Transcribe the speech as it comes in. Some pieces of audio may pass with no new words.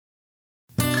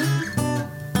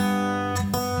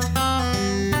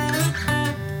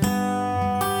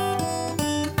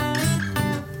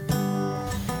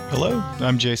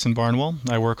I'm Jason Barnwell.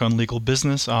 I work on legal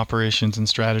business, operations, and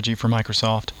strategy for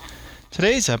Microsoft.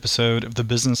 Today's episode of the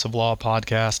Business of Law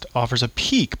podcast offers a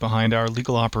peek behind our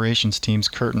legal operations team's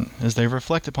curtain as they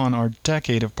reflect upon our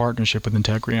decade of partnership with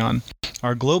Integrion.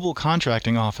 Our global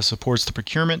contracting office supports the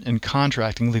procurement and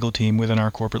contracting legal team within our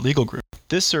corporate legal group.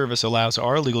 This service allows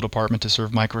our legal department to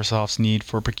serve Microsoft's need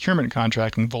for procurement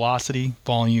contracting velocity,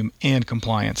 volume, and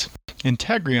compliance.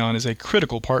 Integrion is a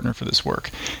critical partner for this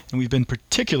work, and we've been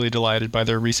particularly delighted by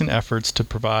their recent efforts to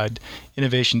provide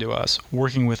innovation to us,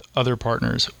 working with other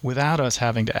partners without us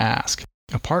having to ask.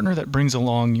 A partner that brings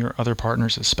along your other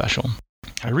partners is special.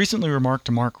 I recently remarked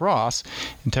to Mark Ross,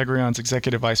 Integrion's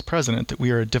Executive Vice President, that we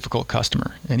are a difficult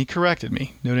customer, and he corrected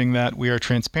me, noting that we are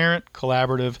transparent,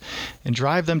 collaborative, and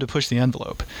drive them to push the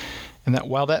envelope, and that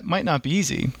while that might not be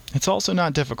easy, it's also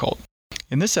not difficult.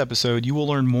 In this episode, you will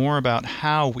learn more about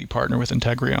how we partner with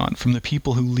Integrion from the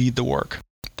people who lead the work.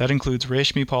 That includes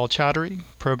Reshmi Paul Chaudhary,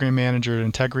 Program Manager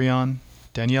at Integrion,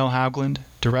 Danielle Haugland,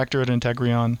 Director at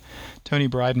Integrion, Tony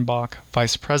Breidenbach,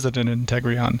 Vice President at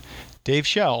Integrion, Dave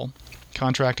Schell,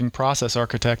 Contracting Process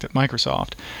Architect at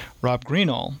Microsoft, Rob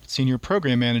Greenall, Senior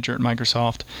Program Manager at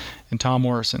Microsoft, and Tom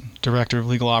Morrison, Director of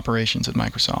Legal Operations at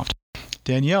Microsoft.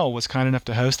 Danielle was kind enough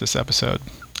to host this episode.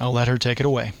 I'll let her take it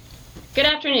away. Good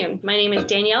afternoon. My name is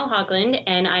Danielle Haugland,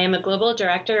 and I am a Global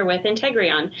Director with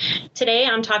Integrion. Today,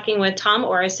 I'm talking with Tom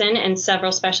Orison and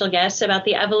several special guests about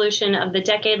the evolution of the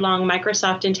decade-long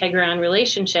Microsoft-Integrion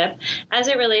relationship as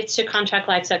it relates to contract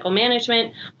lifecycle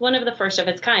management, one of the first of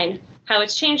its kind, how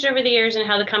it's changed over the years, and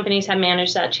how the companies have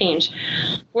managed that change.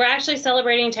 We're actually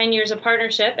celebrating 10 years of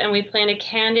partnership, and we plan a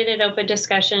candid and open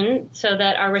discussion so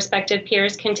that our respective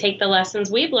peers can take the lessons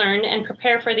we've learned and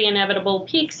prepare for the inevitable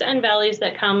peaks and valleys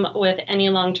that come with any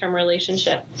long-term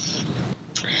relationship.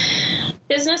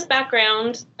 Business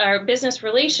background, or business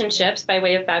relationships, by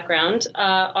way of background,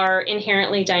 are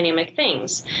inherently dynamic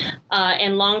things.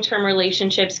 And long-term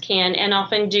relationships can and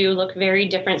often do look very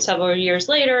different several years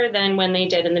later than when they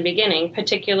did in the beginning,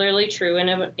 particularly true in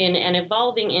an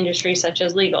evolving industry such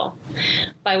as legal.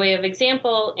 By way of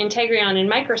example, Integrion and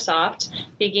Microsoft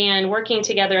began working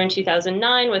together in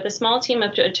 2009 with a small team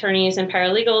of attorneys and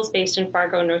paralegals based in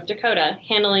Fargo, North Dakota,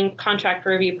 handling contract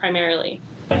review primarily.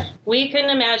 We couldn't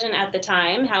imagine at the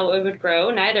time how it would grow.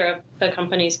 Neither of the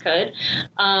companies could,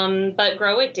 but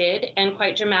grow it did, and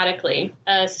quite dramatically.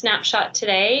 A snapshot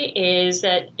today is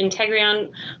that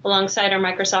Integrion, alongside our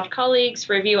Microsoft colleagues,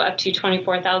 review up to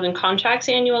 24,000 contracts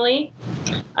annually.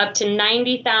 Up to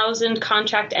 90,000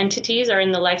 contract entities are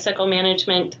in the lifecycle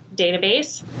management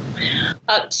database.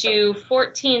 Up to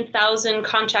 14,000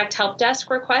 contract help desk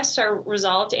requests are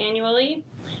resolved annually.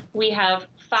 We have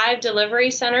 5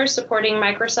 delivery centers supporting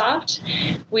Microsoft.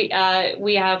 We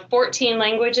have 14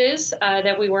 languages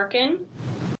that we work in.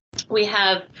 We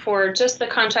have, for just the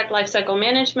contract lifecycle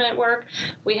management work,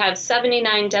 we have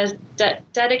 79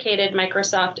 dedicated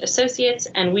Microsoft associates,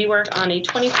 and we work on a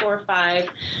 24/5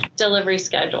 delivery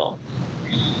schedule.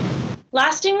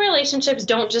 Lasting relationships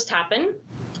don't just happen.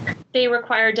 They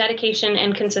require dedication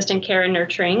and consistent care and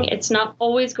nurturing. It's not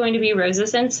always going to be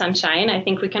roses and sunshine. I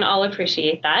think we can all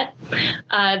appreciate that.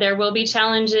 There will be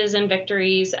challenges and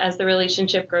victories as the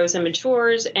relationship grows and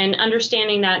matures, and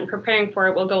understanding that and preparing for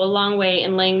it will go a long way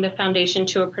in laying the foundation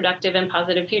to a productive and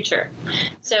positive future.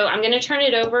 So I'm going to turn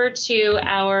it over to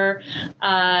our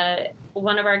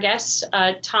one of our guests,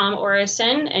 Tom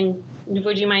Orison, and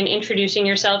would you mind introducing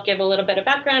yourself, give a little bit of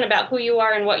background about who you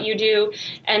are and what you do,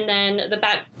 and then the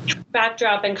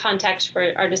backdrop and context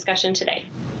for our discussion today.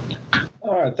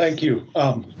 All right, thank you.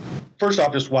 First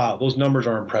off, just wow, those numbers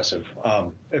are impressive.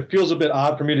 It feels a bit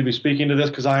odd for me to be speaking to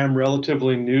this because I am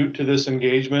relatively new to this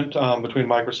engagement between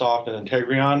Microsoft and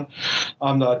Integrion.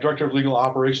 I'm the Director of Legal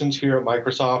Operations here at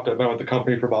Microsoft. I've been with the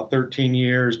company for about 13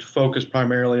 years, focused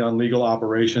primarily on legal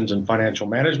operations and financial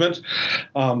management.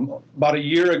 About a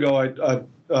year ago,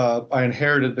 I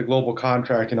inherited the global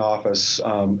contracting office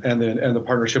and the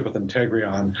partnership with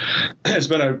Integrion. It's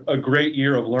been a great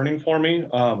year of learning for me,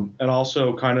 and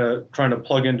also kind of trying to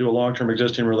plug into a long-term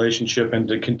existing relationship and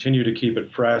to continue to keep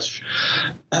it fresh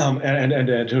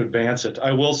and to advance it.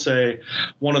 I will say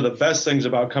one of the best things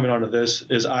about coming onto this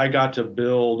is I got to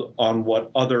build on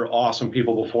what other awesome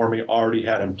people before me already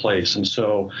had in place. And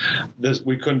so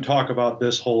we couldn't talk about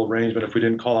this whole arrangement if we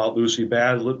didn't call out Lucy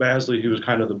Basley, who was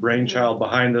kind of the brainchild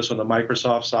behind this on the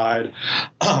Microsoft side.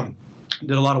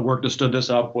 Did a lot of work to stood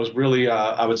this up, was really,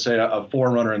 I would say, a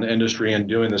forerunner in the industry in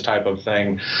doing this type of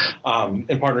thing,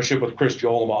 in partnership with Chris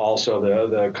Jolema, also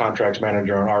the contracts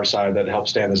manager on our side that helped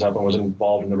stand this up and was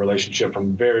involved in the relationship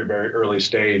from very, very early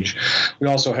stage. We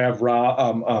also have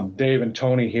Dave and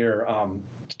Tony here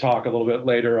to talk a little bit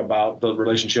later about the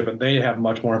relationship, and they have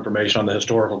much more information on the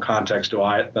historical context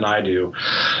than I do.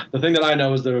 The thing that I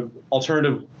know is the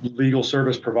alternative legal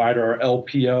service provider, or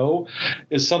LPO,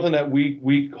 is something that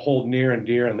we hold near and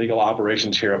dear in legal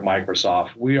operations here at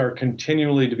Microsoft. We are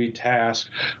continually to be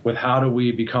tasked with how do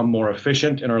we become more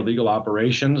efficient in our legal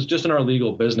operations, just in our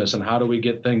legal business, and how do we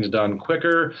get things done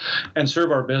quicker and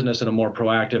serve our business in a more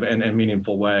proactive and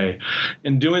meaningful way.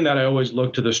 In doing that, I always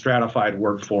look to the stratified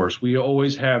workforce. We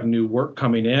always have new work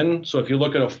coming in. So if you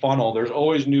look at a funnel, there's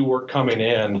always new work coming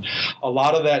in. A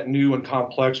lot of that new and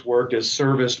complex work is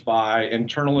serviced by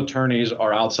internal attorneys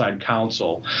or outside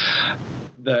counsel.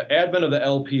 The advent of the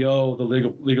LPO, the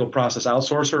legal process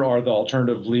outsourcer, or the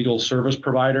alternative legal service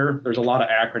provider, there's a lot of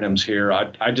acronyms here.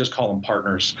 I just call them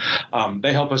partners.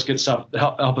 They help us get stuff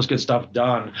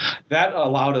done. That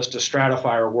allowed us to stratify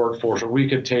our workforce, where we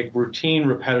could take routine,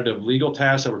 repetitive legal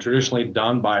tasks that were traditionally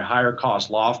done by higher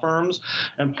cost law firms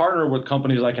and partner with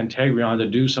companies like Integrion to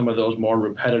do some of those more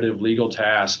repetitive legal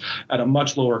tasks at a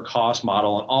much lower cost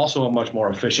model, and also a much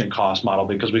more efficient cost model,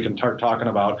 because we can start talking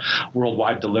about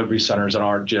worldwide delivery centers that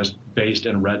aren't just based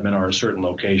in Redmond or a certain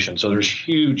location. So there's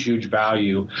huge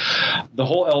value. The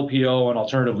whole LPO and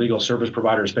alternative legal service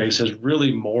provider space has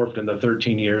really morphed in the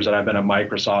 13 years that I've been at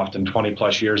Microsoft and 20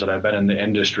 plus years that I've been in the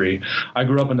industry. I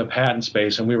grew up in the patent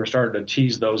space, and we were starting to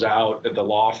tease those out at the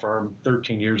law firm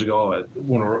 13 years ago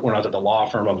when I was at the law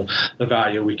firm, of the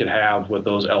value we could have with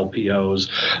those LPOs.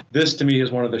 This to me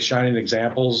is one of the shining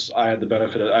examples. I had the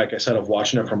benefit, like I said, of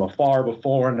watching it from afar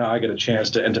before, and now I get a chance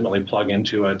to intimately plug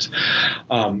into it.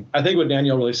 I think what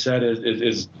Danielle really said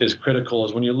is critical.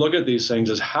 Is when you look at these things,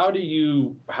 is how do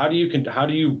you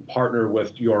partner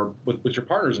with your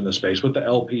partners in this space, with the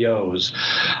LPOs?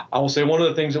 I will say one of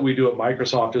the things that we do at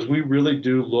Microsoft is we really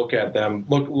do look at them.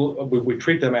 We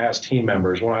treat them as team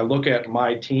members. When I look at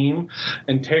my team,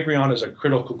 Integrion is a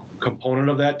critical component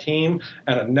of that team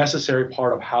and a necessary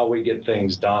part of how we get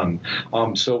things done.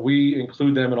 So we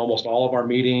include them in almost all of our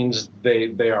meetings.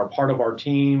 They are part of our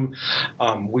team.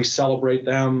 We celebrate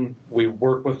them. We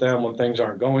work with them when things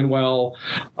aren't going well.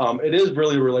 It is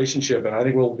really a relationship, and I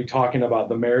think we'll be talking about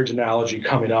the marriage analogy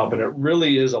coming up, and it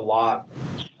really is a lot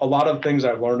of things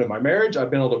I've learned in my marriage I've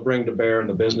been able to bring to bear in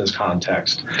the business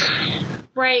context.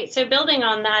 Right. So building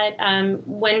on that,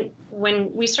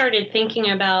 when we started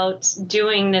thinking about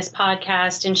doing this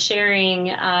podcast and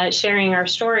sharing our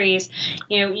stories,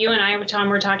 you and I, Tom,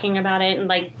 were talking about it, and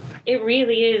like, it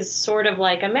really is sort of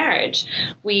like a marriage.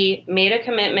 We made a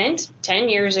commitment 10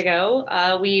 years ago.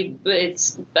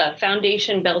 It's a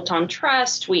foundation built on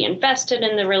trust. We invested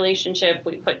in the relationship.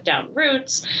 We put down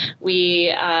roots.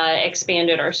 We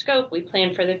expanded our scope. We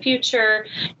planned for the future.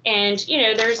 And,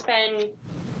 there's been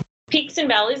peaks and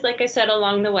valleys, like I said,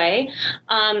 along the way.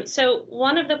 So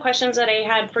one of the questions that I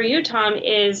had for you, Tom,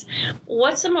 is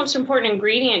what's the most important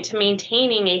ingredient to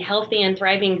maintaining a healthy and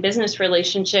thriving business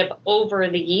relationship over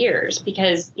the years?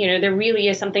 Because, there really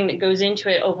is something that goes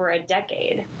into it over a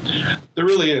decade. There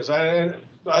really is. I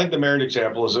think the marriage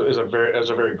example is a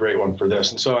very great one for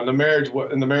this. And so in the marriage,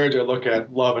 I look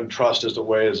at love and trust as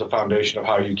a foundation of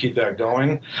how you keep that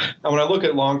going. And when I look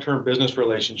at long-term business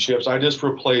relationships, I just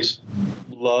replace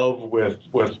love with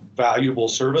valuable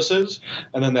services,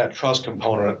 and then that trust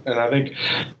component. And I think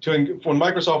when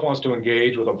Microsoft wants to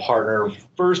engage with a partner,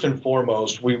 first and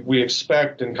foremost, we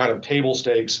expect, and kind of table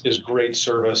stakes, is great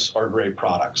service or great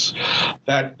products.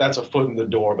 That's a foot in the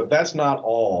door, but that's not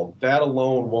all. That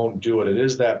alone won't do it. It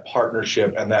is that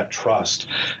partnership and that trust,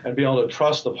 and being able to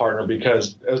trust the partner,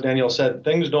 because as Danielle said,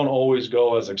 things don't always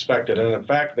go as expected, and in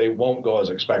fact they won't go as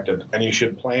expected, and you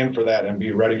should plan for that and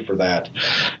be ready for that.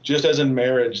 Just as in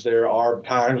marriage, there are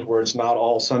times where it's not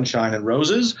all sunshine and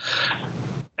roses.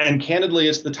 And candidly,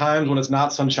 it's the times when it's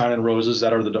not sunshine and roses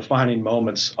that are the defining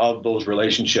moments of those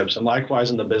relationships. And likewise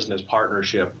in the business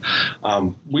partnership.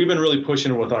 We've been really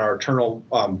pushing with our internal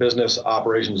business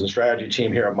operations and strategy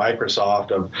team here at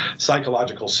Microsoft of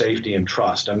psychological safety and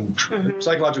trust. And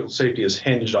psychological safety is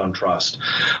hinged on trust.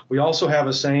 We also have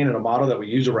a saying and a motto that we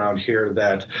use around here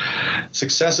that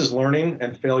success is learning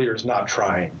and failure is not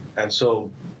trying. And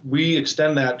so we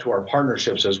extend that to our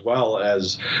partnerships as well,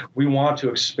 as we want to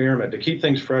experiment. To keep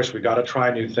things fresh, we got to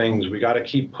try new things. We got to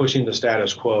keep pushing the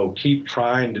status quo, keep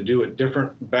trying to do it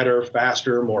different, better,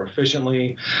 faster, more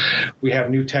efficiently. We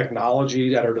have new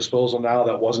technology at our disposal now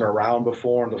that wasn't around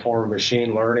before in the form of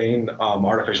machine learning,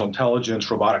 artificial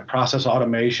intelligence, robotic process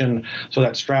automation. So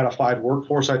that stratified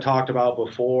workforce I talked about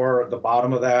before, at the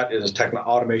bottom of that is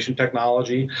automation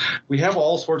technology. We have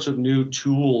all sorts of new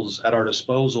tools at our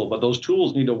disposal, but those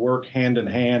tools need to work hand in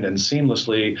hand and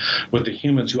seamlessly with the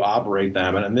humans who operate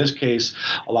them. And in this case,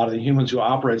 a lot of the humans who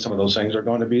operate some of those things are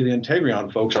going to be the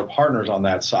Integrion folks, our partners on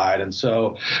that side. And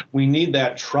so we need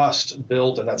that trust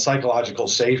built and that psychological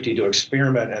safety to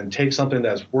experiment and take something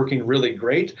that's working really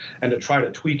great and to try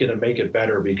to tweak it and make it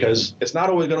better, because it's not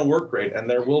always going to work great and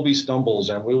there will be stumbles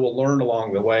and we will learn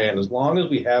along the way. And as long as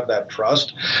we have that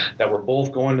trust that we're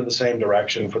both going in the same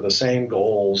direction for the same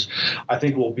goals, I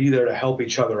think we'll be there to help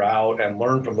each other out and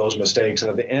learn from those mistakes. And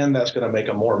at the end, that's going to make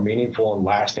a more meaningful and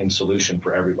lasting solution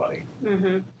for everybody.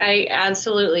 Mm-hmm. I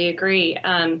absolutely agree.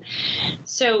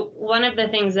 So one of the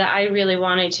things that I really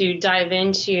wanted to dive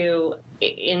into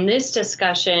in this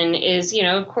discussion is,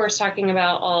 of course, talking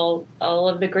about all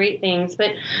of the great things,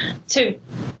 but to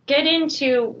get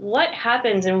into what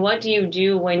happens and what do you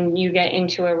do when you get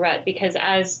into a rut? Because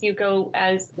as you go,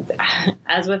 as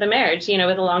with a marriage,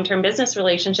 with a long-term business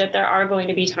relationship, there are going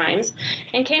to be times,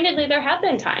 and candidly, there have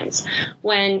been times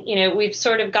when, we've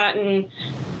sort of gotten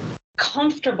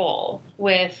comfortable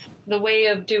with the way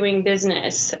of doing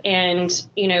business and,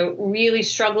 really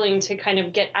struggling to kind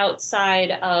of get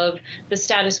outside of the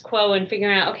status quo and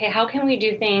figuring out, okay, how can we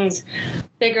do things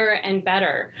bigger and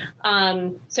better?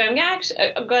 So I'm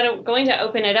going to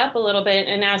open it up a little bit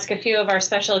and ask a few of our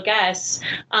special guests.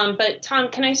 But Tom,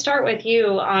 can I start with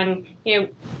you on,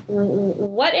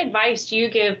 what advice do you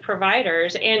give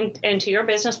providers and to your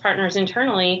business partners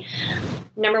internally?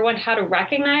 Number one, how to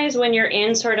recognize when you're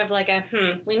in sort of like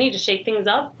we need to shake things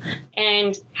up,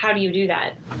 and how do you do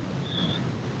that?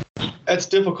 That's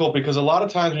difficult because a lot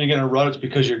of times when you get in a rut, it's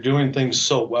because you're doing things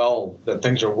so well that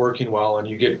things are working well, and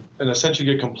you essentially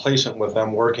get complacent with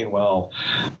them working well.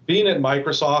 Being at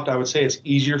Microsoft, I would say it's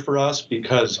easier for us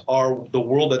because the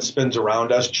world that spins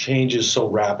around us changes so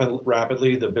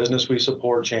rapidly. The business we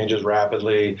support changes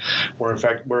rapidly. We're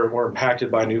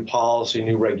impacted by new policy,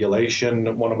 new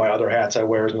regulation. One of my other hats I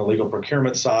wear is in the legal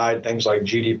procurement side. Things like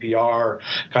GDPR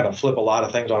kind of flip a lot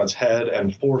of things on its head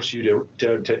and force you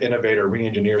to innovate or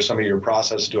re-engineer some of your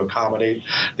process to accommodate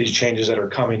these changes that are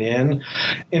coming in.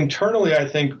 Internally, I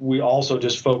think we also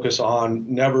just focus on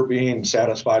never being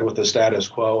satisfied with the status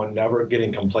quo and never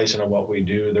getting complacent in what we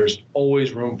do. There's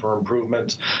always room for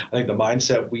improvement. I think the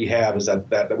mindset we have is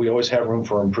that we always have room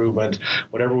for improvement.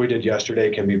 Whatever we did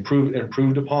yesterday can be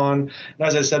improved upon. And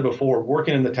as I said before,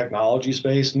 working in the technology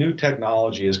space, new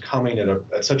technology is coming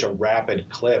at such a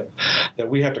rapid clip that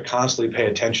we have to constantly pay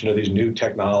attention to these new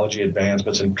technology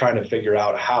advancements and trying to figure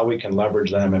out how we can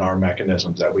leverage them in our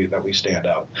mechanisms that we stand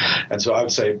up. And so I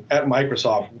would say at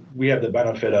Microsoft, we have the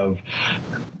benefit of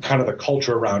kind of the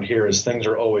culture around here is things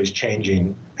are always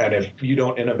changing. And if you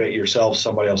don't innovate yourself,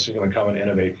 somebody else is going to come and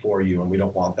innovate for you. And we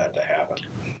don't want that to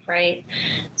happen. Right.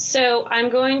 So I'm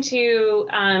going to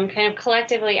kind of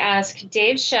collectively ask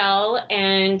Dave Schell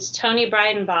and Tony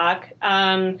Breidenbach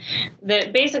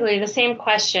basically the same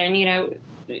question,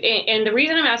 and the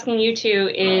reason I'm asking you two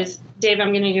is, Dave,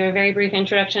 I'm going to do a very brief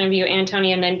introduction of you and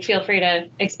Tony, and then feel free to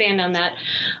expand on that.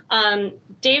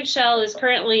 Dave Schell is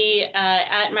currently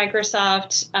at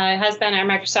Microsoft, has been at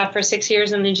Microsoft for 6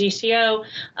 years in the GCO,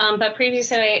 but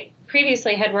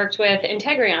previously had worked with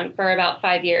Integrion for about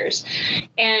 5 years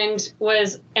and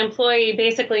was employee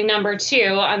basically number 2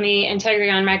 on the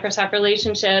Integrion Microsoft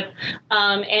relationship.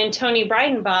 And Tony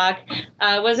Breidenbach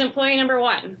was employee number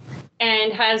 1.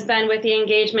 And has been with the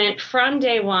engagement from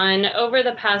day one over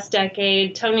the past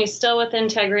decade. Tony's still with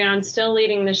Integrion, still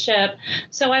leading the ship.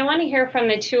 So I want to hear from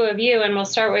the two of you, and we'll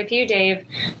start with you, Dave.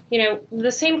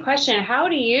 The same question, how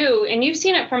do you, and you've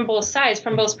seen it from both sides,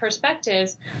 from both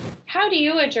perspectives, how do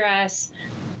you address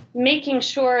making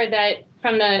sure that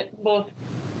from both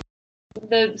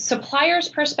the supplier's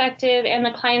perspective and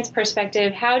the client's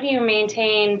perspective, how do you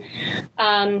maintain,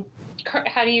 how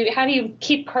do you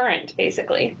keep current,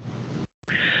 basically?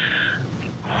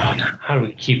 How do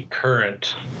we keep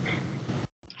current?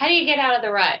 How do you get out of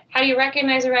the rut? How do you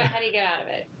recognize a rut? How do you get out of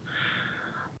it?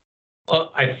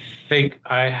 Well, I think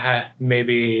I had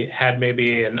maybe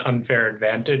an unfair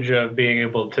advantage of being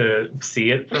able to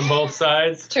see it from both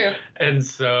sides. True. And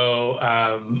so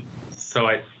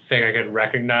I think I could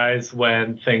recognize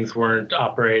when things weren't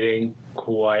operating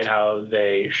quite how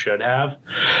they should have.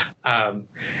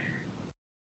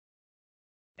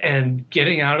 And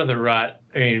getting out of the rut,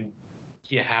 I mean,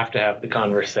 you have to have the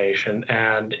conversation.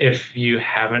 And if you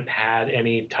haven't had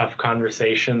any tough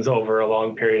conversations over a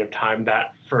long period of time,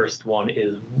 that first one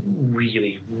is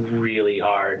really, really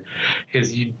hard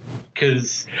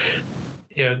because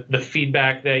the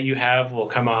feedback that you have will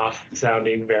come off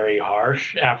sounding very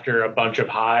harsh after a bunch of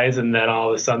highs, and then all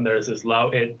of a sudden there's this low.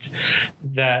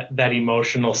 That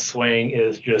emotional swing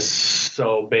is just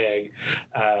so big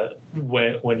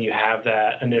when you have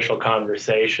that initial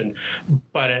conversation.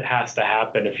 But it has to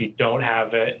happen. If you don't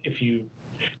have it, if you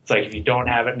don't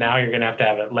have it now, you're going to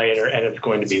have it later, and it's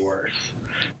going to be worse.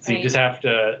 So you just have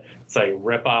to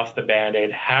rip off the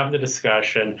Band-Aid, have the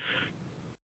discussion.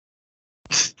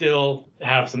 Still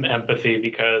have some empathy,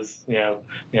 because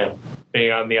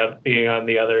being on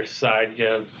the other side,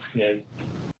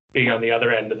 being on the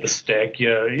other end of the stick,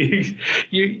 you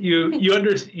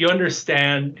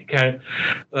understand kind of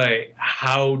like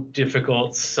how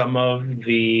difficult some of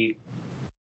the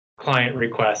client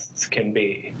requests can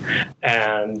be,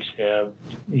 and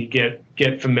you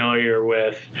get familiar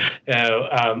with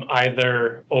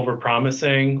either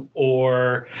overpromising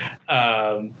or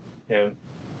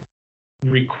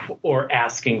or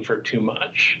asking for too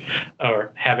much,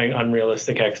 or having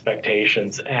unrealistic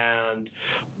expectations. And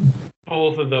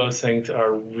both of those things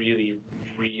are really,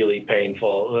 really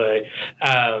painful.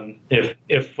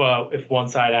 If one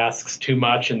side asks too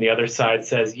much and the other side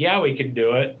says, "Yeah, we can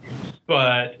do it,"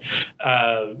 but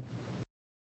I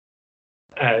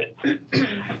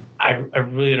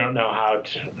really don't know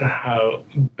how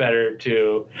better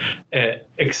to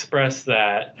express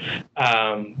that.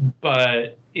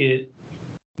 But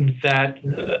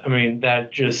that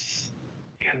just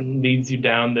kind of leads you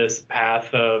down this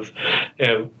path of,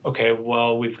 okay,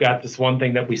 well, we've got this one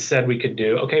thing that we said we could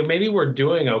do. Okay, maybe we're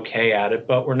doing okay at it,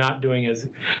 but we're not doing as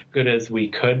good as we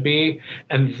could be.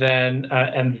 And then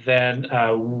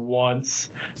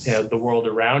once the world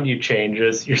around you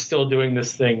changes, you're still doing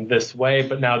this thing this way,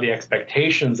 but now the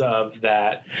expectations of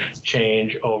that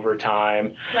change over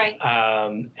time. Right.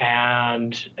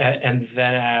 And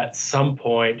then at some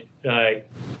point,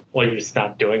 well, you're just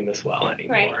not doing this well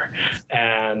anymore. Right.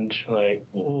 And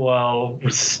well,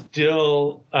 we're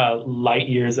still light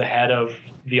years ahead of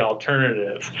the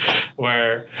alternative,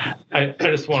 where I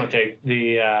just want to take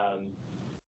the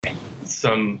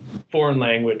some foreign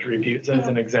language reviews as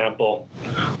an example.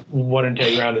 What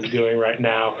Integround is doing right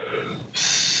now,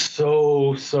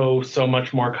 so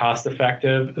much more cost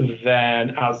effective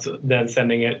than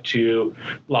sending it to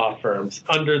law firms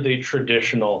under the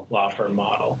traditional law firm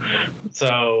model.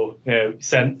 So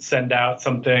send out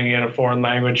something in a foreign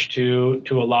language to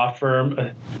a law firm,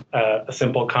 a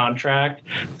simple contract,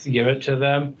 give it to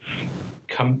them,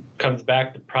 comes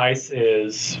back, the price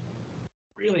is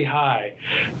really high,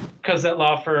 because that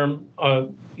law firm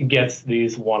gets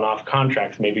these one-off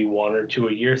contracts, maybe one or two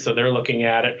a year. So they're looking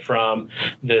at it from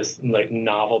this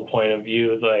novel point of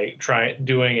view,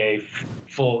 doing a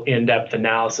full in-depth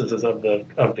analysis of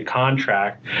the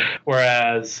contract.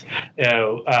 Whereas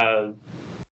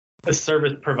a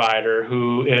service provider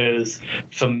who is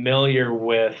familiar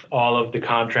with all of the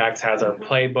contracts, has our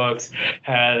playbooks,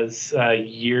 has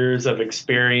years of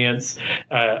experience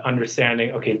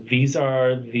understanding, okay, these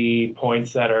are the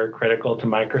points that are critical to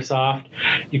Microsoft.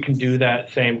 You can do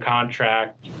that same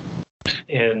contract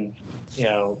in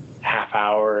half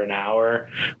hour, an hour,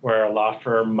 where a law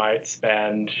firm might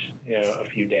spend a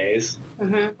few days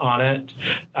on it.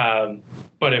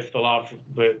 But if the law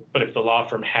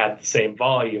firm had the same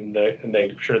volume,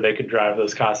 they could drive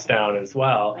those costs down as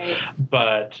well. Right.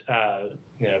 But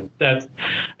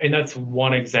that's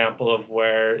one example of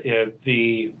where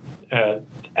the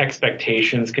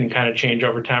expectations can kind of change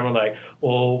over time. We're like,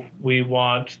 well, we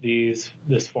want this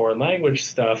foreign language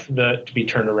stuff to be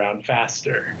turned around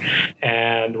faster,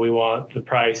 and we want the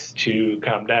price to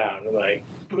come down.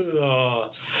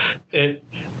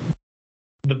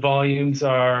 The volumes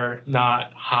are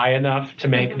not high enough to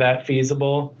make that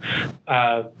feasible.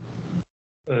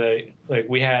 We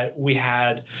had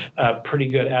pretty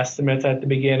good estimates at the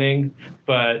beginning,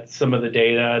 but some of the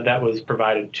data that was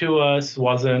provided to us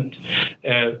didn't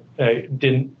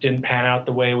pan out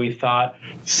the way we thought.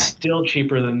 Still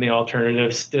cheaper than the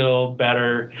alternative, still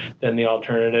better than the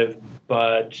alternative,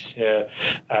 but you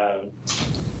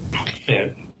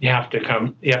have to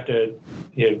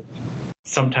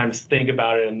sometimes think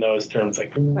about it in those terms,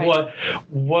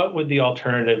 what would the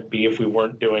alternative be if we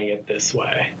weren't doing it this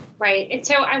way? Right. And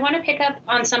so I want to pick up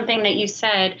on something that you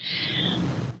said.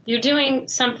 You're doing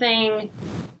something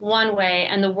one way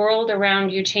and the world around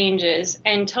you changes.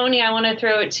 And Tony, I want to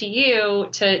throw it to you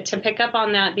to pick up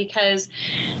on that, because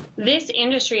this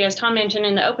industry, as Tom mentioned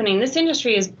in the opening, this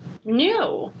industry is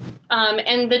new.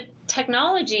 And the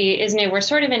technology is new. We're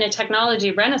sort of in a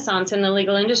technology renaissance in the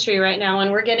legal industry right now,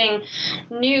 and we're getting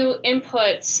new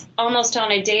inputs almost on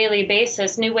a daily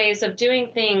basis, new ways of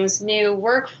doing things, new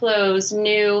workflows,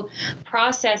 new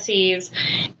processes.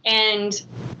 And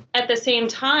at the same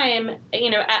time,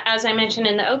 as I mentioned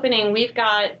in the opening, we've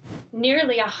got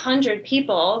nearly 100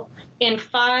 people in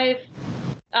five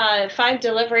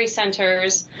delivery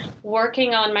centers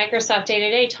working on Microsoft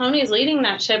day-to-day. Tony's leading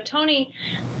that ship. Tony,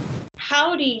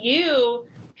 how do you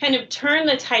kind of turn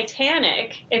the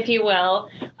Titanic, if you will,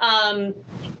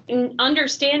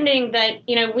 understanding that,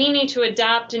 we need to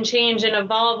adapt and change and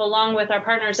evolve along with our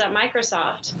partners at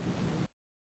Microsoft?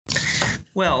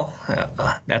 Well,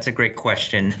 that's a great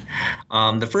question.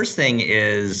 The first thing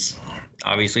is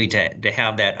obviously to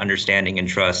have that understanding and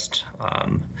trust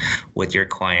with your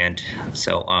client.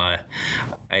 So I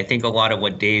think a lot of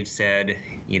what Dave said,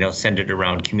 centered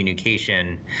around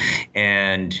communication,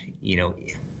 and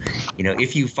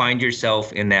if you find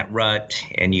yourself in that rut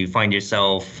and you find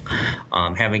yourself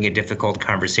having a difficult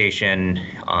conversation,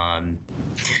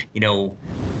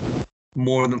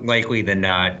 more than likely than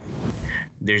not,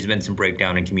 there's been some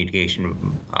breakdown in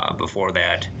communication before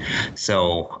that.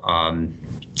 So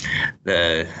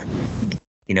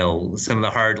some of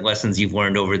the hard lessons you've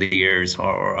learned over the years,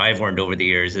 or I've learned over the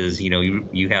years, is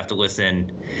you have to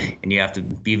listen, and you have to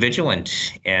be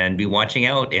vigilant and be watching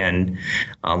out and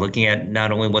looking at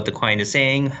not only what the client is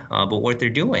saying, but what they're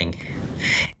doing,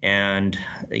 and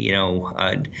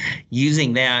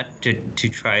using that to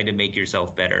try to make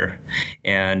yourself better.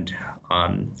 And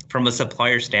from a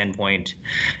supplier standpoint,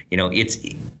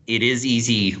 it is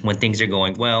easy when things are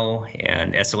going well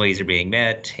and SLAs are being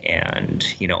met, and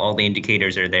all the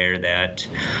indicators are there that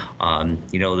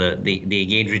the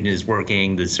engagement is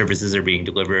working, the services are being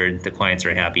delivered, the clients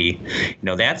are happy.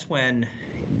 That's when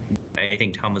I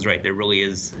think Tom was right. There really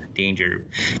is danger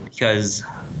because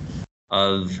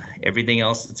of everything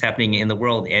else that's happening in the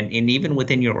world and even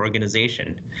within your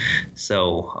organization.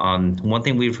 So one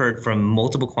thing we've heard from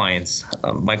multiple clients,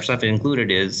 Microsoft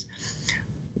included, is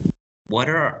what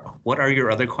are your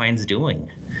other clients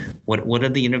doing? What are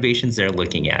the innovations they're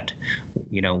looking at?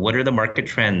 What are the market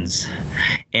trends?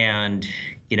 And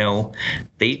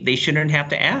they shouldn't have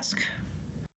to ask.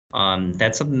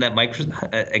 That's something that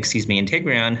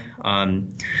Integrion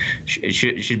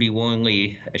should be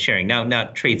willingly sharing. Now,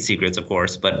 not trade secrets, of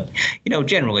course, but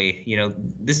generally,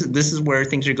 this is where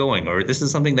things are going, or this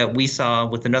is something that we saw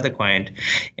with another client,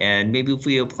 and maybe if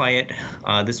we apply it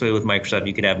this way with Microsoft,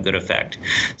 you could have a good effect.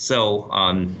 So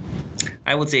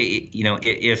I would say,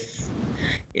 if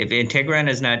Integrion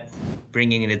is not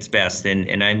bringing in its best,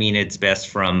 and I mean its best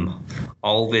from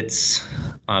all of its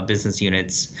business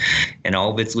units and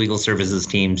all of its legal services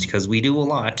teams, because we do a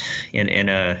lot in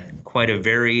quite a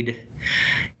varied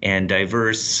and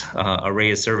diverse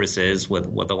array of services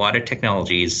with a lot of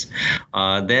technologies,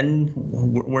 then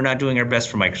we're not doing our best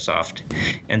for Microsoft.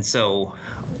 And so,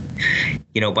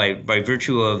 by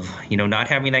virtue of not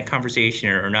having that conversation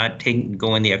or not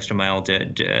going the extra mile to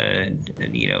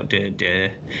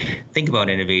think about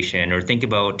innovation or think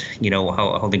about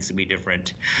how things could be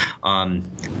different,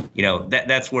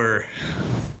 that's where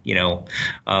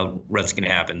what's going to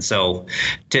happen. So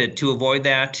to avoid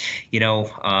that, you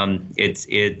have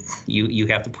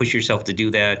to push yourself to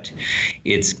do that.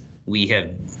 We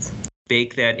have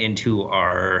baked that into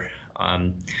our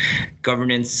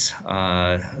governance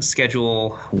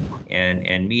schedule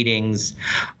and meetings.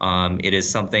 It is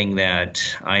something that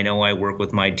I know I work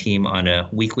with my team on a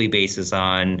weekly basis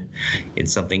on.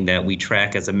 It's something that we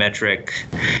track as a metric,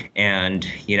 and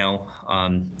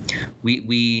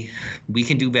we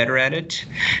can do better at it,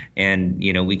 and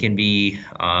we can be.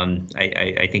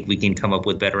 I think we can come up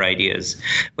with better ideas,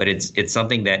 but it's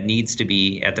something that needs to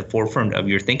be at the forefront of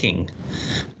your thinking,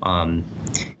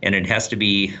 and it has to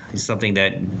be something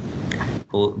that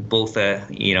both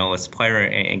a supplier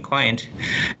and client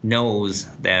knows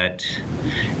that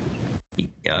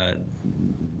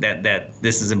that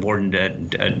this is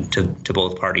important to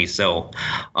both parties. So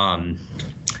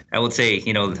I would say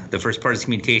the first part is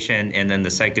communication, and then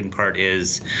the second part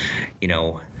is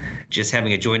just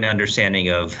having a joint understanding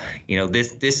of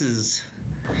this is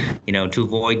to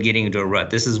avoid getting into a rut.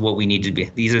 This is what we need to be.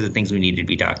 These are the things we need to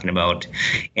be talking about,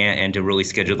 and to really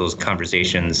schedule those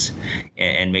conversations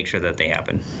and make sure that they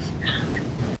happen.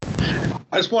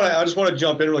 I just want to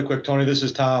jump in really quick, Tony. This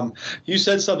is Tom. You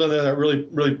said something there that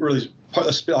really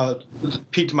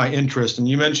piqued my interest. And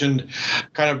you mentioned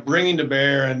kind of bringing to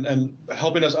bear and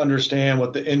helping us understand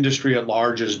what the industry at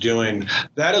large is doing.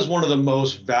 That is one of the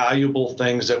most valuable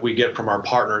things that we get from our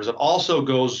partners. It also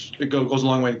goes a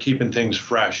long way in keeping things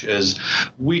fresh. Is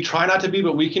we try not to be,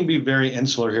 but we can be very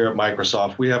insular here at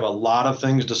Microsoft. We have a lot of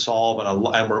things to solve, and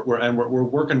we're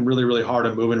working really, really hard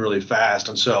and moving really fast.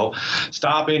 And so,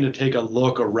 stopping to take a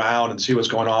look around and see what's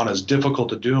going on is difficult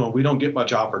to do, and we don't get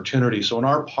much opportunity. So when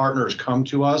our partners come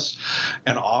to us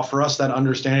and offer us that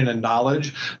understanding and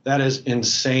knowledge, that is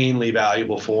insanely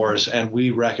valuable for us, and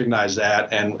we recognize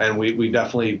that, and we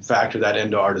definitely factor that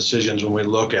into our decisions when we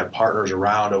look at partners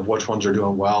around of which ones are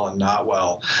doing well and not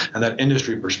well. And that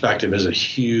industry perspective is a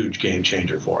huge game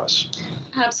changer for us.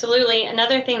 Absolutely.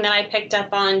 Another thing that I picked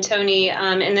up on, Tony,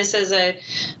 and this is a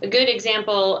good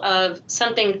example of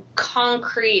something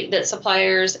concrete that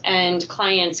suppliers and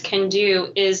clients can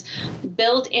do, is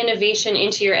build innovation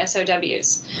into your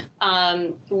SOWs.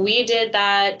 We did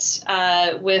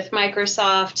that with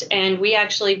Microsoft, and we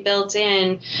actually built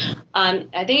in,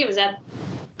 I think it was at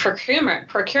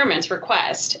procurement's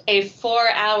request, a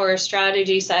 4-hour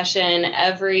strategy session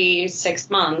every 6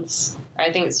 months.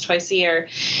 I think it's twice a year.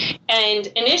 And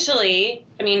initially,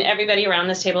 I mean, everybody around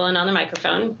this table and on the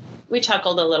microphone, we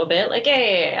chuckled a little bit, like,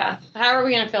 yeah. How are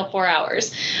we going to fill 4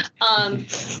 hours?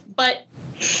 But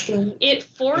it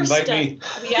forced us.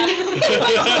 Yeah.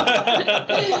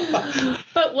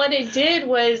 But what it did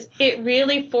was it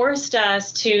really forced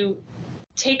us to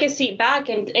take a seat back.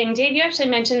 And Dave, you actually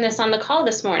mentioned this on the call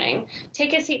this morning.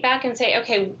 Take a seat back and say,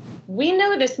 okay, we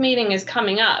know this meeting is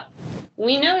coming up.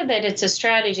 We know that it's a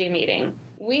strategy meeting.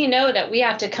 We know that we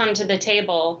have to come to the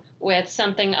table with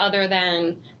something other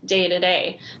than day to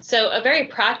day. So a very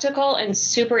practical and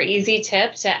super easy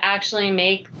tip to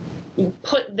actually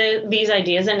put these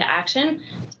ideas into action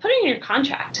is put it in your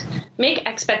contract. Make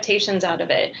expectations out of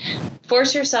it.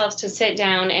 Force yourselves to sit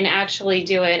down and actually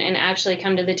do it, and actually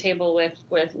come to the table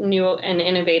with new and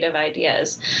innovative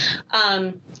ideas.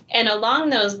 And along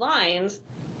those lines,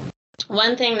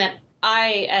 one thing that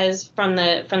I, as from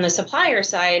the supplier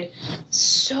side,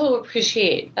 so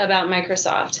appreciate about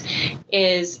Microsoft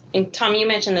is, and Tom, you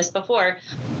mentioned this before,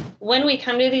 when we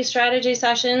come to these strategy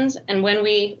sessions and when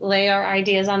we lay our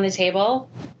ideas on the table,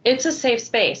 it's a safe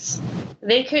space.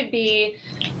 They could be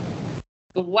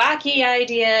wacky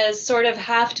ideas, sort of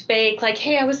half-baked, like,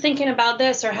 hey, I was thinking about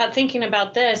this or thinking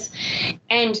about this.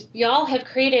 And y'all have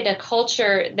created a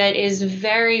culture that is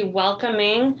very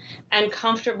welcoming and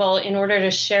comfortable in order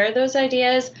to share those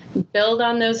ideas, build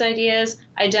on those ideas,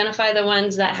 identify the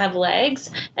ones that have legs,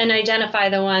 and identify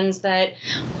the ones that,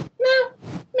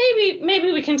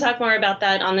 maybe we can talk more about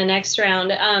that on the next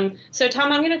round. So,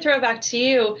 Tom, I'm going to throw it back to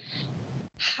you.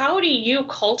 How do you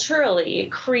culturally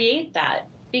create that?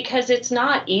 Because it's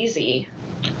not easy.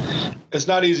 It's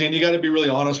not easy, and you got to be really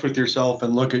honest with yourself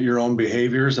and look at your own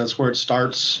behaviors. That's where it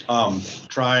starts.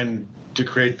 Trying to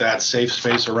create that safe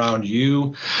space around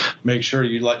you. Make sure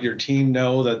you let your team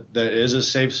know that it is a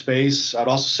safe space. I'd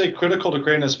also say critical to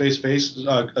creating a safe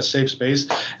space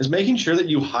is making sure that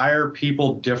you hire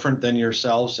people different than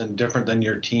yourselves and different than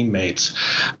your teammates.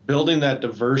 Building that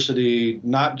diversity,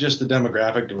 not just the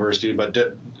demographic diversity, but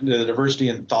the diversity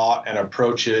in thought and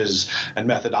approaches and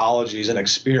methodologies and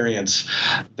experience.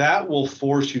 That will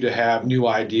force you to have new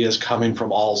ideas coming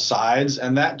from all sides,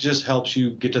 and that just helps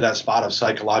you get to that spot of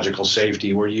psychological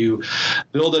safety where you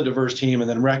build a diverse team and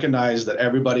then recognize that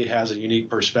everybody has a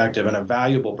unique perspective and a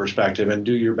valuable perspective, and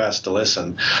do your best to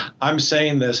listen. I'm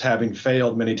saying this having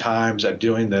failed many times at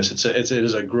doing this. It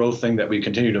is a growth thing that we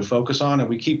continue to focus on, and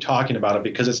we keep talking about it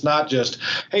because it's not just,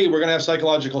 hey, we're going to have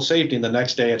psychological safety and the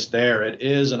next day it's there. It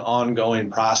is an ongoing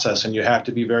process, and you have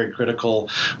to be very critical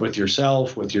with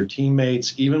yourself, with your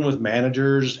teammates, even with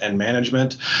managers and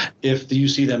management, if you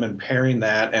see them impairing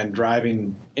that and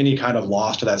driving any kind of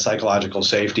loss to that psychological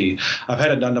safety. I've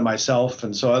had it done to myself,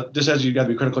 and so just as you got to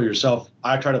be critical of yourself,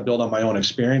 I try to build on my own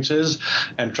experiences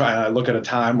and I look at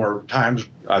I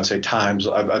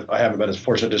haven't been as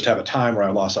fortunate just to have a time where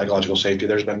I lost psychological safety.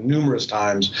 There's been numerous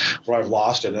times where I've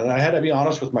lost it, and I had to be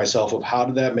honest with myself of how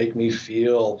did that make me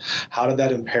feel? How did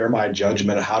that impair my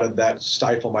judgment? How did that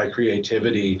stifle my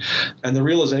creativity? And the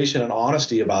realization and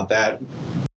honesty about that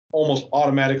almost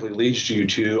automatically leads you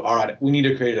to, all right, we need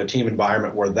to create a team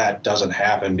environment where that doesn't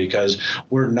happen, because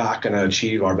we're not going to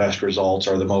achieve our best results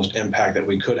or the most impact that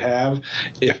we could have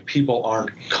if people aren't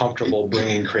comfortable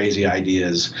bringing crazy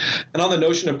ideas. And on the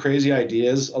notion of crazy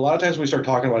ideas, a lot of times when we start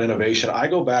talking about innovation, I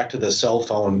go back to the cell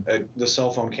phone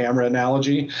camera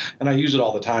analogy, and I use it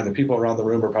all the time. The people around the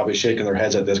room are probably shaking their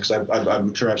heads at this because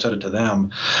I'm sure I've said it to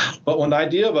them. But when the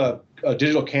idea of a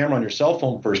digital camera on your cell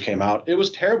phone first came out, it was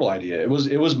a terrible idea. It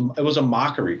was a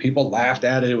mockery. People laughed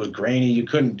at it. It was grainy. You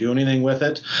couldn't do anything with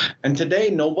it. And today,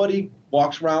 nobody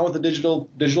walks around with a digital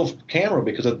camera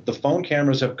because the phone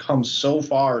cameras have come so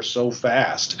far so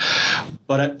fast.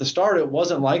 But at the start, it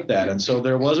wasn't like that. And so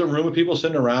there was a room of people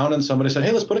sitting around, and somebody said,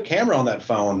 hey, let's put a camera on that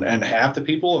phone. And half the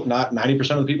people, if not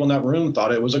 90% of the people in that room,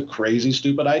 thought it was a crazy,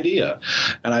 stupid idea.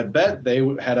 And I bet they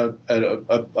had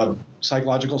a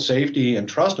psychological safety and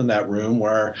trust in that room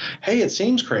where, hey, it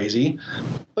seems crazy,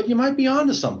 but you might be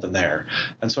onto something there.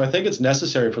 And so I think it's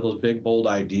necessary for those big, bold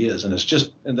ideas. And it's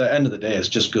just, at the end of the day, it's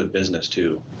just good business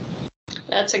too.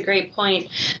 That's a great point.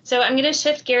 So I'm going to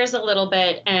shift gears a little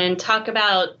bit and talk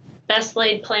about best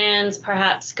laid plans,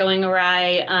 perhaps going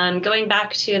awry. Going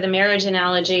back to the marriage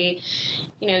analogy,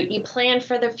 you plan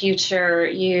for the future,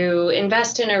 you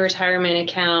invest in a retirement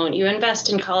account, you invest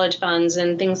in college funds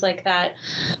and things like that.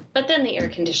 But then the air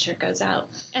conditioner goes out.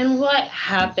 And what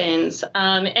happens?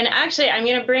 And actually, I'm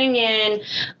going to bring in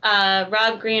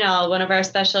Rob Greenall, one of our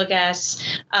special guests,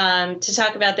 to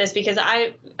talk about this, because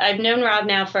I've known Rob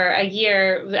now for a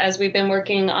year as we've been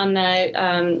working on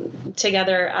the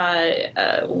together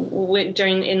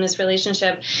in this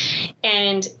relationship.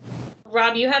 And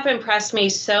Rob, you have impressed me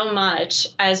so much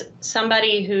as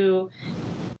somebody who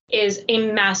is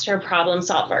a master problem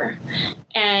solver.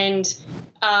 And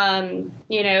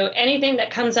anything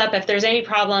that comes up, if there's any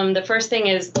problem, the first thing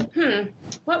is,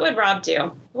 what would Rob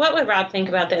do? What would Rob think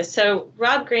about this? So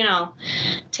Rob Greenall,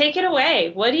 take it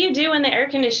away. What do you do when the air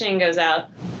conditioning goes out?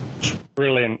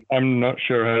 Brilliant. I'm not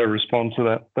sure how to respond to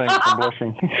that. Thanks for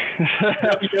blushing.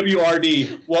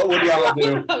 WWRD. What would y'all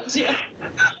do?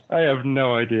 I have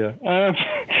no idea.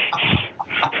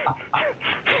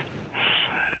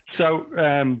 So,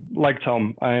 like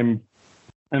Tom, I'm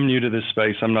new to this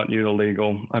space. I'm not new to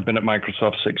legal. I've been at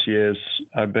Microsoft 6 years.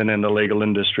 I've been in the legal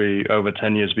industry over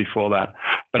 10 years before that.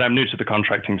 But I'm new to the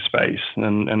contracting space.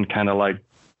 And kind of like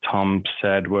Tom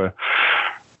said, we're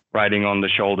riding on the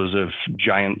shoulders of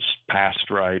giants past,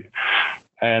 right?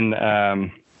 And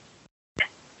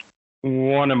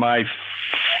one of my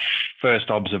first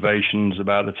observations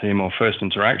about the team, or first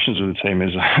interactions with the team,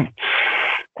 is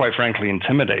quite frankly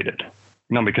intimidated.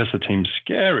 Not because the team's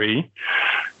scary,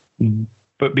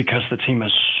 but because the team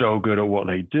is so good at what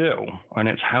they do. And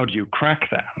it's, how do you crack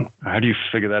that? How do you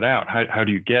figure that out? How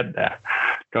do you get there?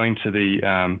 Going to the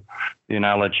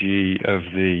analogy of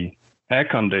the air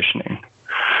conditioning.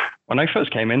 When I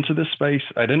first came into this space,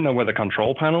 I didn't know where the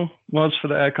control panel was for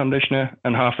the air conditioner,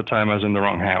 and half the time I was in the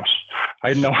wrong house. I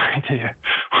had no idea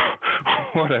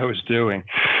what I was doing.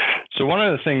 So one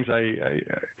of the things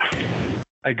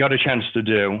I got a chance to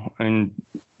do, and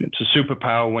it's a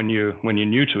superpower when you're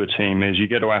new to a team, is you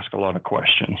get to ask a lot of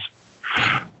questions.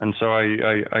 And so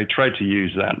I tried to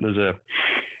use that. There's a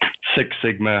Six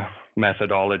Sigma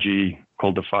methodology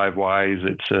called the 5 Whys.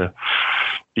 It's a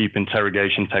deep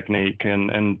interrogation technique,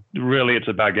 and really it's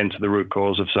about getting to the root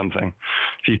cause of something.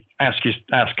 If you ask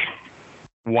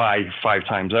why 5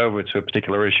 times over to a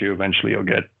particular issue, eventually you'll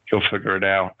figure it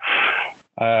out.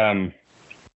 And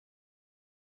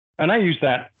I use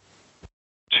that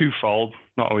twofold,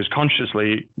 not always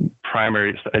consciously. Primary,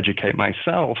 it's to educate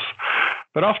myself.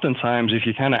 But oftentimes, if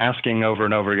you're kind of asking over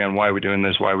and over again, why are we doing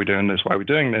this? Why are we doing this? Why are we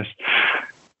doing this?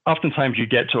 Oftentimes you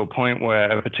get to a point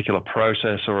where a particular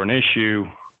process or an issue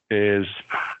is,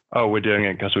 oh, we're doing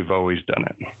it because we've always done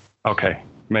it. Okay,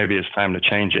 maybe it's time to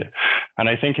change it. And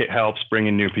I think it helps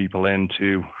bringing new people in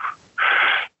to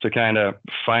kind of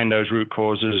find those root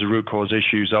cause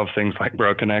issues of things like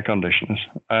broken air conditioners.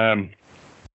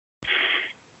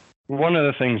 One of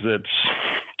the things that's,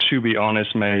 to be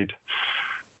honest, made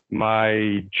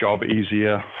my job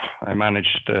easier, I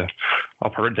managed the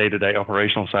day-to-day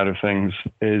operational side of things,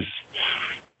 is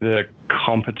the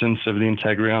competence of the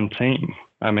Integrion team.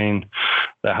 I mean,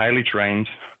 they're highly trained,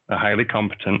 they're highly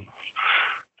competent,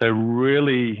 they're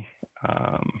really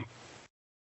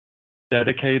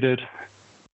dedicated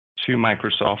to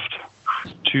Microsoft,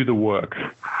 to the work,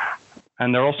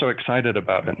 and they're also excited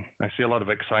about it. I see a lot of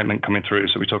excitement coming through.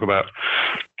 So we talk about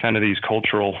kind of these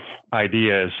cultural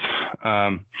ideas.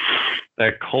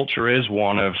 Their culture is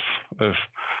one of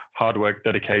hard work,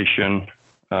 dedication,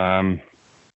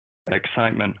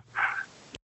 excitement.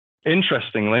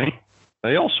 Interestingly,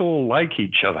 they also like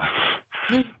each other,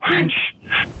 which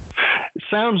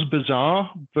sounds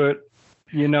bizarre, but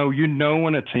you know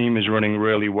when a team is running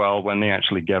really well, when they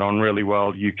actually get on really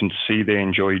well. You can see they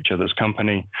enjoy each other's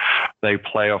company. They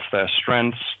play off their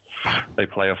strengths. They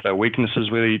play off their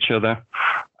weaknesses with each other.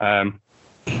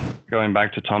 Going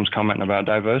back to Tom's comment about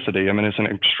diversity, I mean, it's an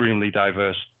extremely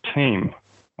diverse team.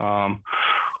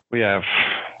 We have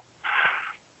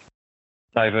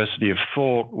diversity of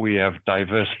thought, we have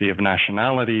diversity of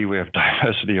nationality, we have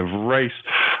diversity of race,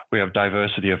 we have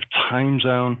diversity of time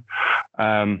zone.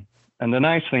 And the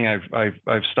nice thing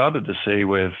I've started to see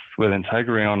with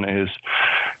Integrion is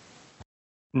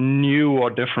new or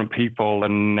different people are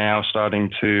now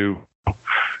starting to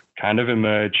kind of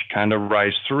emerge, kind of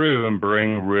rise through and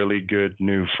bring really good,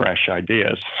 new, fresh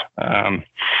ideas. And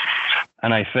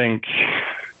I think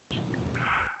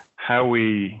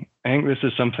this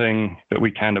is something that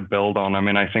we kind of build on. I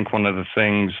mean, I think one of the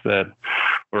things that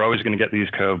we're always going to get these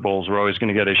curveballs, we're always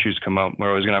going to get issues come up, we're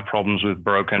always going to have problems with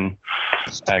broken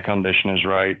air conditioners,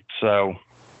 right? So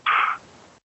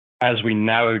as we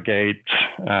navigate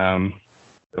the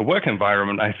work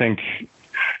environment, I think,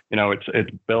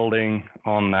 it's building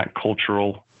on that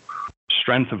cultural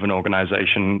strength of an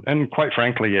organization. And quite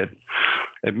frankly, it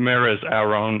mirrors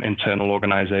our own internal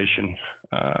organization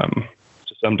to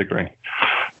some degree.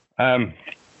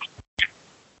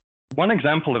 One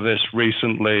example of this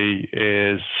recently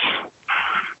is,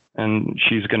 and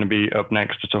she's going to be up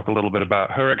next to talk a little bit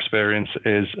about her experience,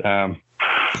 is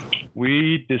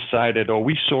we decided, or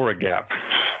we saw a gap.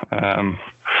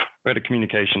 We had a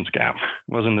communications gap.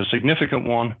 It wasn't a significant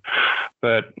one,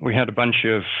 but we had a bunch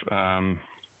of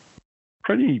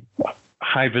pretty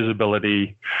high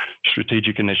visibility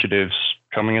strategic initiatives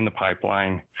coming in the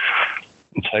pipeline.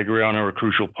 Integrion are a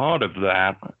crucial part of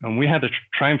that. And we had to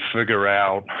try and figure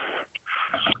out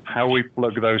how we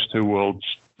plug those two worlds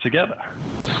together.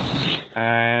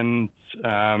 And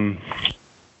the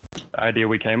idea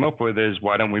we came up with is,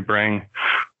 why don't we bring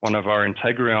one of our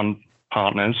Integrion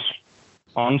partners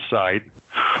on site,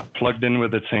 plugged in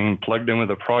with the team, plugged in with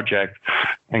the project,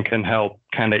 and can help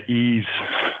kind of ease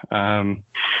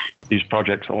these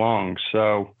projects along.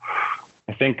 So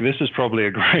I think this is probably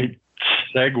a great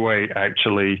segue,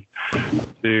 actually,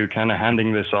 to kind of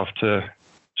handing this off to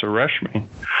Rashmi,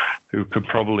 who could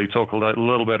probably talk a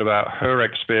little bit about her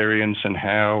experience and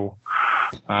how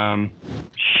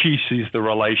she sees the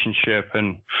relationship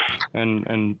and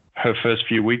her first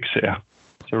few weeks here.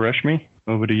 So Rashmi,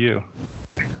 over to you.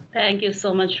 Thank you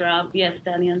so much, Rob. Yes,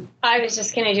 Daniel. I was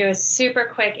just going to do a super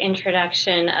quick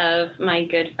introduction of my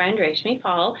good friend, Rashmi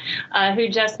Paul, who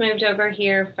just moved over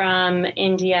here from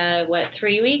India,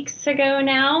 3 weeks ago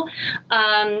now.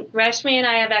 Rashmi and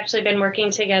I have actually been working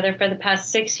together for the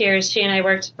past 6 years. She and I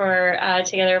worked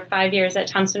together 5 years at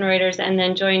Thomson Reuters and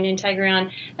then joined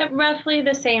Integrion at roughly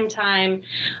the same time.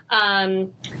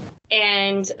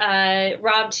 And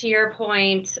Rob, to your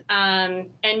point,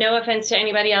 and no offense to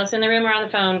anybody else in the room or on the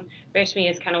phone,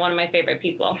 Rashmi is kind of one of my favorite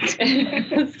people.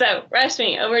 So,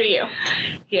 Rashmi, over to you.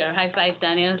 Here, high five,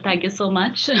 Daniel. Thank you so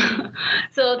much.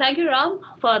 So, thank you, Rob,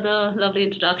 for the lovely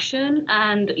introduction.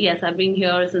 And yes, I've been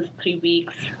here since 3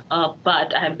 weeks,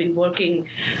 but I have been working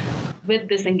with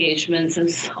this engagement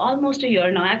since almost a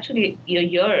year now. Actually, a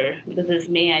year, because this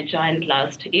May I joined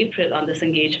last April on this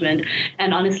engagement.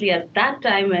 And honestly, at that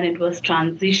time when it was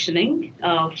transitioning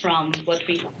from what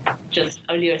we just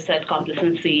earlier said,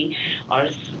 complacency or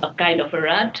a kind of a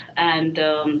rut, and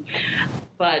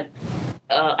but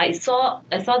I saw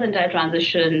the entire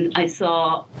transition.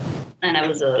 And I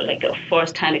was a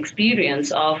first-hand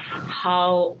experience of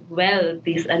how well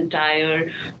this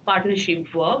entire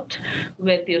partnership worked.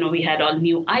 With, we had all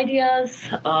new ideas.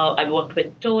 I worked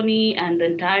with Tony and the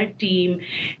entire team.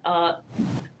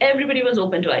 Everybody was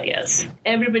open to ideas.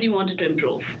 Everybody wanted to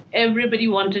improve. Everybody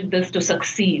wanted this to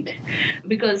succeed,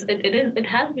 because it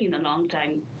has been a long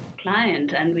time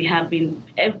client, and we have been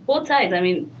both sides. I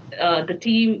mean, the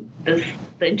team, the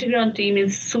Integrion team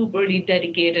is superly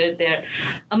dedicated. They're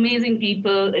amazing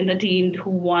people in the team who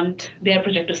want their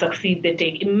project to succeed. They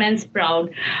take immense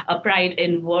pride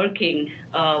in working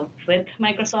with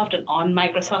Microsoft and on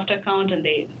Microsoft account, and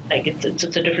they it's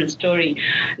a different story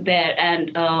there.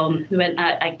 And when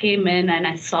I came in and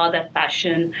I saw that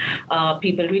passion,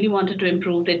 people really wanted to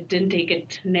improve. They didn't take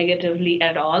it negatively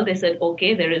at all. They said,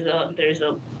 okay, there is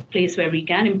a place where we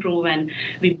can improve, and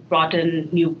we brought in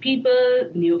new people,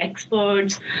 new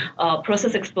experts,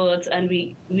 process experts, and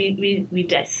we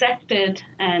dissected,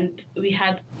 and we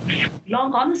had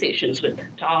long conversations with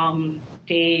Tom,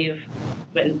 Dave,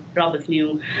 when Rob was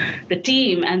new, the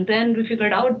team, and then we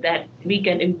figured out that we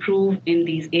can improve in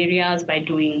these areas by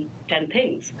doing 10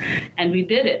 things, and we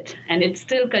did it, and it's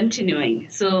still continuing.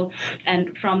 So,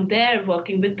 and from there,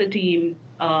 working with the team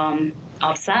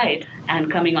outside,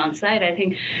 and coming on site. I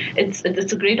think it's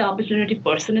a great opportunity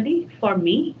personally for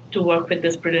me to work with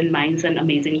this brilliant minds and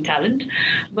amazing talent,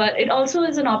 but it also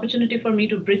is an opportunity for me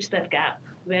to bridge that gap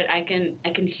where I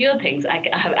can hear things. I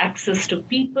have access to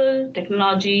people,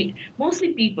 technology,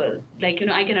 mostly people. Like,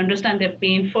 I can understand their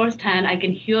pain firsthand. I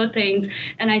can hear things,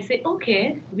 and I say,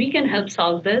 okay, we can help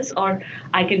solve this, or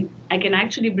I can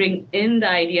actually bring in the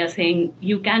idea saying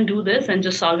you can do this and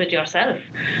just solve it yourself.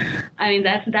 I mean,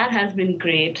 that has been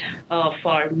great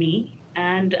for me.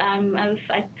 And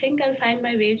I think I'll find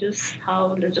my way just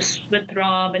with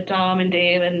Rob and Tom and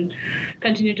Dave and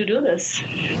continue to do this.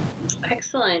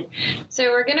 Excellent.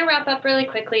 So we're going to wrap up really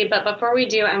quickly, but before we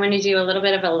do, I'm going to do a little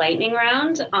bit of a lightning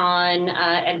round on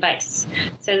advice.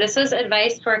 So this is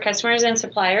advice for customers and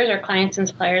suppliers, or clients and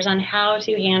suppliers, on how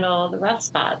to handle the rough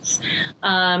spots. So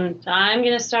I'm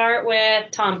going to start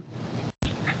with Tom.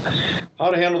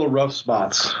 How to handle the rough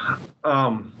spots.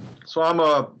 So I'm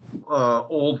a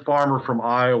old farmer from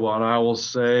Iowa, and I will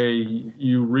say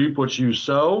you reap what you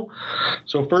sow.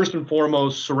 So first and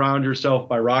foremost, surround yourself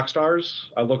by rock stars.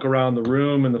 I look around the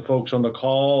room and the folks on the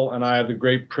call, and I have the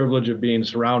great privilege of being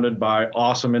surrounded by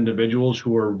awesome individuals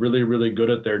who are really, really good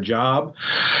at their job.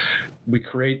 We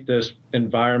create this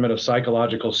environment of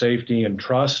psychological safety and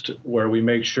trust where we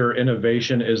make sure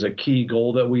innovation is a key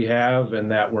goal that we have, and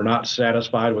that we're not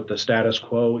satisfied with the status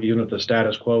quo, even if the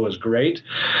status quo is great.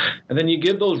 And then you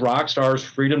give those rock stars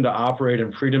freedom to operate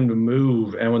and freedom to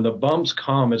move. And when the bumps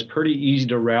come, it's pretty easy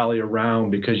to rally around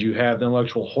because you have the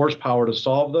intellectual horsepower to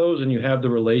solve those, and you have the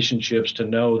relationships to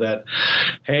know that,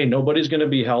 hey, nobody's going to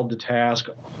be held to task,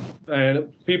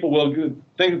 and people will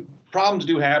think. Problems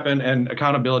do happen, and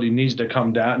accountability needs to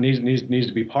come down, needs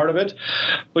to be part of it.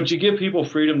 But you give people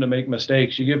freedom to make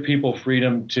mistakes. You give people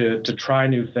freedom to try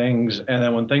new things. And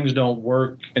then when things don't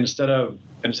work, instead of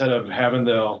having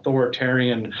the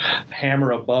authoritarian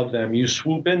hammer above them, you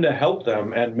swoop in to help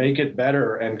them and make it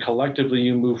better. And collectively,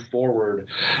 you move forward.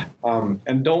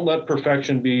 And don't let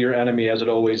perfection be your enemy, as it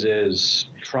always is.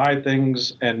 Try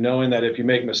things, and knowing that if you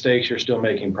make mistakes, you're still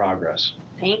making progress.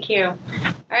 Thank you.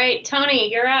 All right,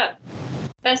 Tony, you're up.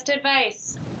 Best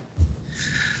advice.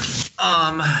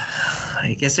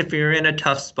 I guess if you're in a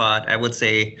tough spot, I would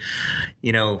say,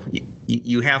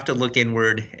 you have to look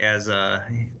inward as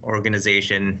a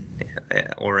organization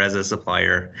or as a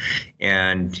supplier,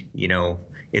 and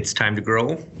it's time to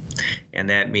grow, and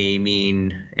that may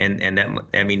mean and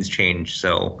that means change.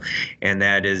 So, and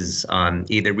that is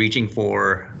either reaching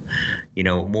for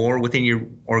more within your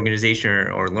organization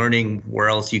or learning where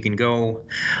else you can go.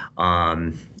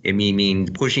 It may mean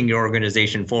pushing your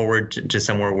organization forward to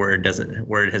somewhere where it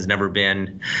has never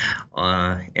been,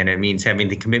 and it means having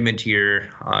the commitment to your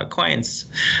clients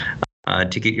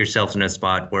to get yourself in a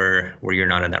spot where you're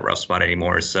not in that rough spot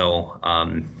anymore. So,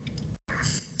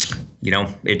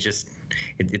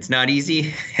 it's not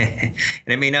easy, and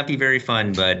it may not be very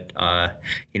fun, but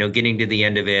getting to the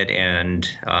end of it and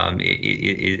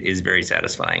it is very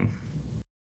satisfying.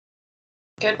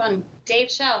 Good one, Dave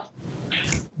Shell.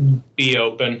 Be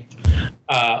open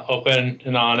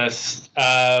and honest.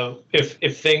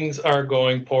 If things are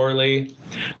going poorly,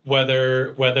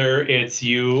 whether it's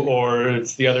you or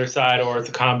it's the other side or it's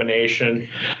a combination,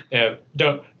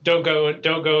 don't go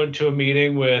into a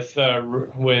meeting with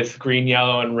green,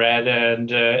 yellow, and red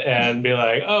and be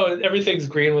like, oh, everything's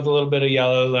green with a little bit of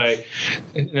yellow. Like,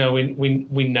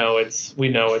 we know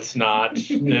it's not.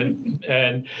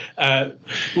 and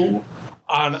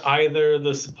on either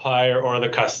the supplier or the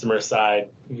customer side,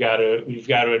 you've got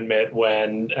to admit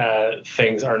when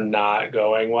things are not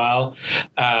going well,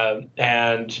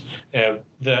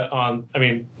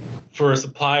 for a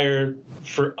supplier,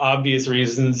 for obvious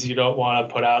reasons, you don't want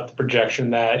to put out the projection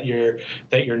that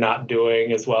you're not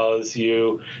doing as well as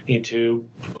you need to,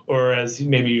 or as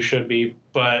maybe you should be.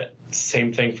 But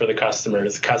same thing for the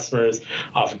customers. Customers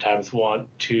oftentimes want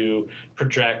to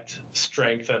project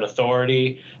strength and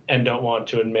authority and don't want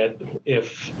to admit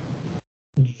if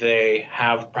they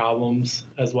have problems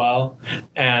as well.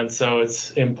 And so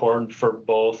it's important for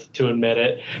both to admit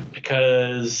it,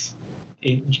 because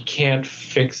you can't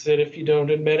fix it if you don't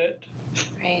admit it.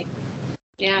 Right.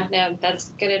 Yeah, no, that's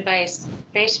good advice.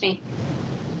 Rashmi.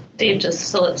 Dave just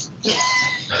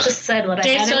said what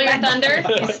Dave I had. Stole your thunder?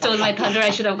 He stole my thunder. I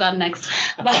should have gone next.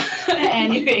 But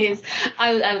anyways,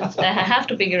 I have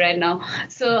to pick it right now.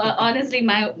 So honestly,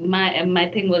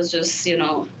 my thing was just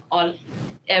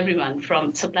everyone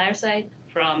from supplier side,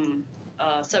 from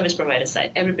service provider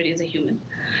side. Everybody is a human.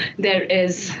 There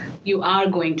is you are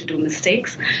going to do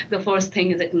mistakes. The first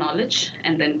thing is acknowledge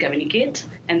and then communicate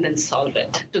and then solve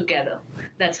it together.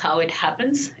 That's how it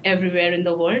happens everywhere in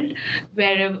the world,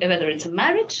 whether it's a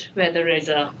marriage, whether it's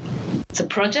a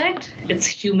project, it's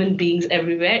human beings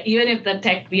everywhere. Even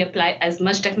if we apply as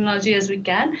much technology as we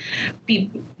can,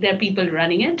 there are people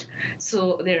running it.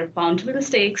 So there are bound to be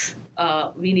mistakes.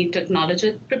 We need to acknowledge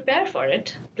it, prepare for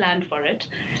it, plan for it,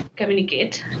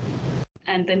 communicate,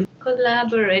 and then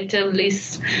collaboratively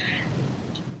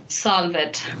solve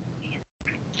it.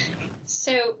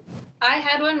 So I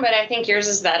had one, but I think yours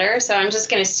is better. So I'm just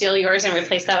going to steal yours and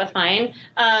replace that with mine.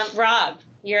 Rob,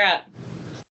 you're up.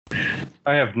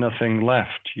 I have nothing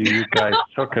left. You guys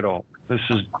took it all. I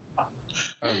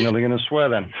was nearly going to swear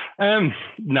then.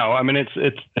 No, I mean,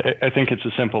 I think it's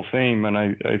a simple theme, and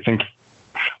I think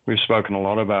we've spoken a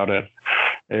lot about it,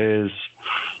 and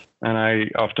I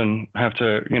often have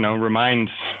to, remind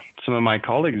some of my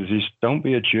colleagues is don't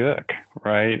be a jerk,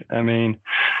 right? I mean,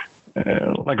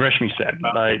 like Reshmi said,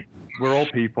 like we're all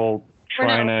people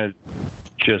trying to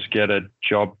just get a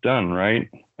job done, right?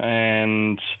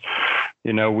 And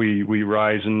we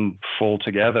rise and fall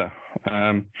together.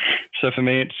 So for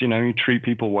me, it's you treat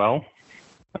people well,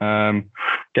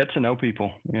 get to know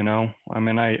people. I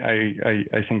mean,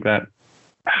 I think that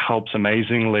helps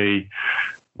amazingly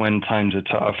when times are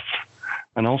tough,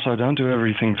 and also don't do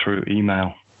everything through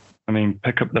email. I mean,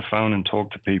 pick up the phone and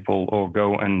talk to people, or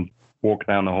go and walk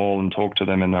down the hall and talk to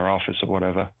them in their office or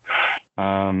whatever.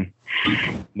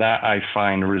 That I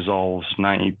find resolves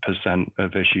 90%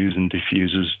 of issues and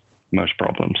diffuses most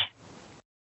problems.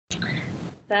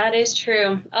 That is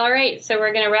true. All right, so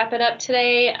we're going to wrap it up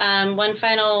today. One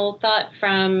final thought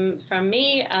from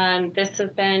me. This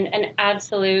has been an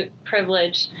absolute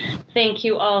privilege. Thank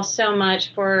you all so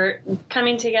much for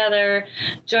coming together,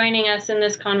 joining us in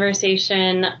this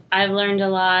conversation. I've learned a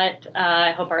lot.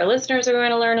 I hope our listeners are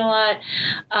going to learn a lot.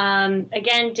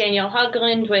 Again, Danielle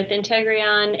Hogland with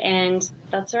Integrion, and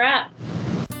that's a wrap.